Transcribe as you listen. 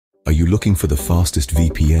Are you looking for the fastest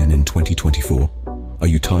VPN in 2024? Are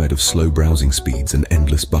you tired of slow browsing speeds and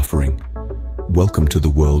endless buffering? Welcome to the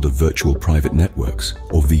world of virtual private networks,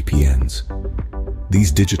 or VPNs.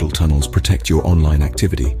 These digital tunnels protect your online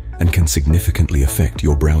activity and can significantly affect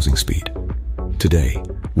your browsing speed. Today,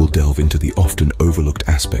 we'll delve into the often overlooked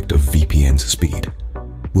aspect of VPN's speed.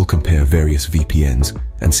 We'll compare various VPNs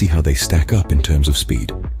and see how they stack up in terms of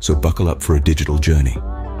speed, so buckle up for a digital journey.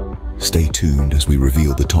 Stay tuned as we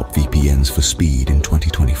reveal the top VPNs for speed in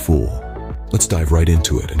 2024. Let's dive right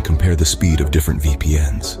into it and compare the speed of different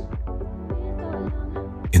VPNs.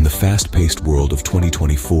 In the fast-paced world of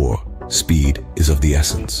 2024, speed is of the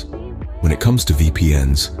essence. When it comes to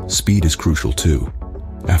VPNs, speed is crucial too.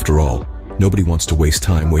 After all, nobody wants to waste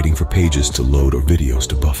time waiting for pages to load or videos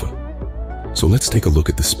to buffer. So let's take a look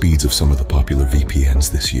at the speeds of some of the popular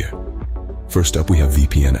VPNs this year. First up, we have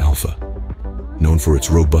VPN Alpha. Known for its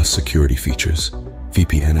robust security features,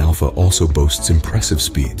 VPN Alpha also boasts impressive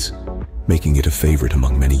speeds, making it a favorite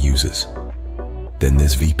among many users. Then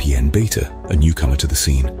there's VPN Beta, a newcomer to the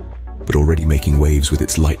scene, but already making waves with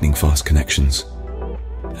its lightning-fast connections.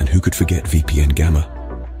 And who could forget VPN Gamma?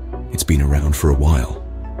 It's been around for a while,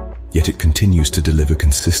 yet it continues to deliver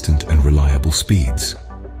consistent and reliable speeds.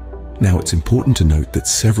 Now, it's important to note that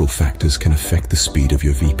several factors can affect the speed of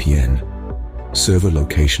your VPN. Server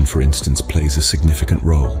location, for instance, plays a significant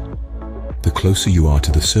role. The closer you are to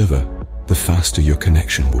the server, the faster your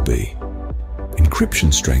connection will be.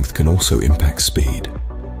 Encryption strength can also impact speed.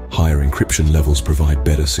 Higher encryption levels provide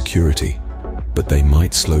better security, but they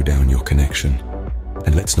might slow down your connection.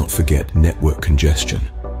 And let's not forget network congestion.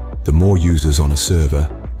 The more users on a server,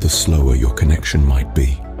 the slower your connection might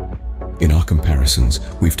be. In our comparisons,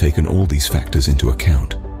 we've taken all these factors into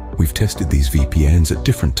account. We've tested these VPNs at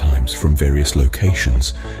different times from various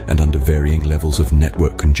locations and under varying levels of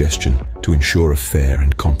network congestion to ensure a fair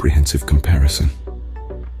and comprehensive comparison.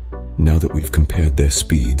 Now that we've compared their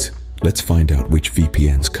speeds, let's find out which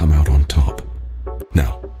VPNs come out on top.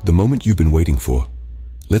 Now, the moment you've been waiting for.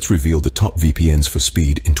 Let's reveal the top VPNs for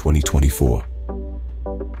speed in 2024.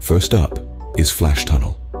 First up is Flash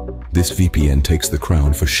Tunnel. This VPN takes the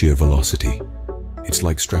crown for sheer velocity. It's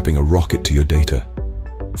like strapping a rocket to your data.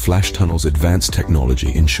 Flash Tunnel's advanced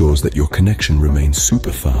technology ensures that your connection remains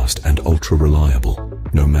super fast and ultra reliable,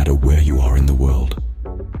 no matter where you are in the world.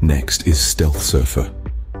 Next is Stealth Surfer.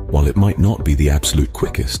 While it might not be the absolute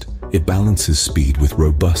quickest, it balances speed with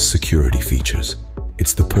robust security features.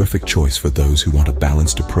 It's the perfect choice for those who want a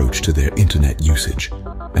balanced approach to their internet usage.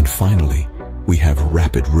 And finally, we have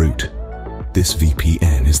Rapid Route. This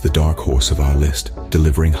VPN is the dark horse of our list,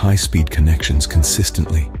 delivering high-speed connections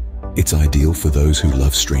consistently. It's ideal for those who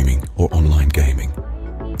love streaming or online gaming.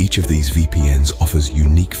 Each of these VPNs offers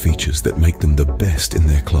unique features that make them the best in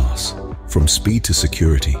their class. From speed to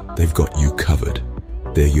security, they've got you covered.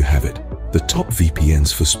 There you have it, the top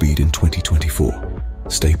VPNs for speed in 2024.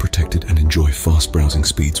 Stay protected and enjoy fast browsing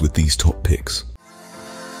speeds with these top picks.